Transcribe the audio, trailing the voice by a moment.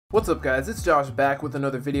What's up guys, it's Josh back with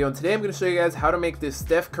another video, and today I'm going to show you guys how to make this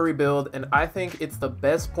Steph Curry build, and I think it's the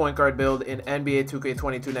best point guard build in NBA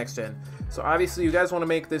 2K22 Next Gen. So obviously you guys want to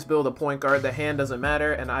make this build a point guard, the hand doesn't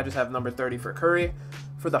matter, and I just have number 30 for Curry.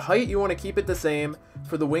 For the height, you want to keep it the same.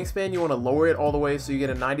 For the wingspan, you want to lower it all the way so you get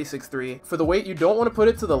a 96.3. For the weight, you don't want to put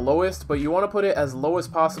it to the lowest, but you want to put it as low as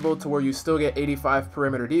possible to where you still get 85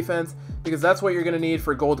 perimeter defense, because that's what you're going to need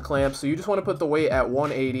for gold clamps. So you just want to put the weight at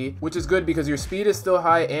 180, which is good because your speed is still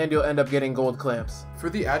high and you'll end up getting gold clamps. For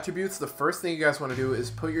the attributes, the first thing you guys want to do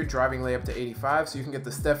is put your driving layup to 85 so you can get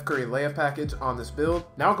the Steph Curry layup package on this build.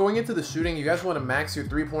 Now going into the shooting, you guys want to max your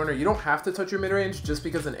three-pointer. You don't have to touch your mid-range just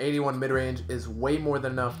because an 81 mid-range is way more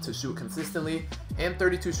than enough to shoot consistently, and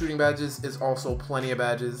 32 shooting badges is also plenty of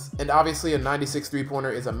badges, and obviously a 96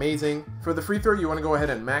 three-pointer is amazing. For the free throw, you want to go ahead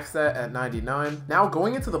and max that at 99. Now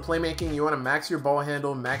going into the playmaking, you want to max your ball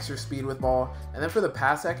handle, max your speed with ball, and then for the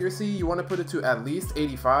pass accuracy, you want to put it to at least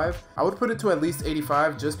 85. I would put it to at least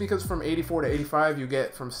 85 just because from 84 to 85 you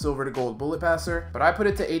get from silver to gold bullet passer, but I put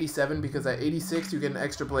it to 87 because at 86 you get an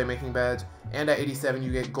extra playmaking badge, and at 87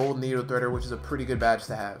 you get gold needle threader, which is a pretty good badge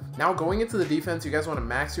to have. Now going into the defense, you guys want to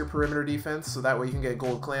max your perimeter defense so that way you can get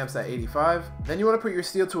gold clamps at 85. Then you want to put your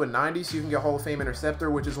steal to a 90 so you can get Hall of Fame interceptor,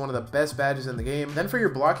 which is one of the best badges in the game. Then for your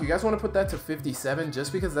block, you guys want to put that to 57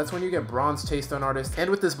 just because that's when you get bronze chase down artist, and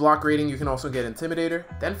with this block rating you can also get intimidator.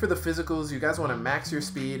 Then for the physicals, you guys want to max your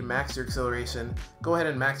speed, max your acceleration, go ahead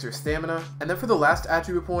and max your stamina. And then for the last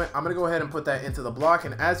attribute point, I'm going to go ahead and put that into the block,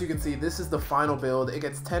 and as you can see, this is the final build. It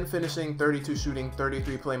gets 10 finishing, 32 shooting,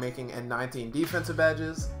 33 playmaking, and 19 defensive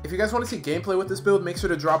badges. If you guys want to see gameplay with this build, make sure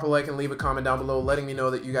to drop a like and leave a comment down below letting me know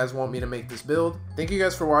that you guys want me to make this build. Thank you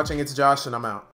guys for watching. It's Josh and I'm out.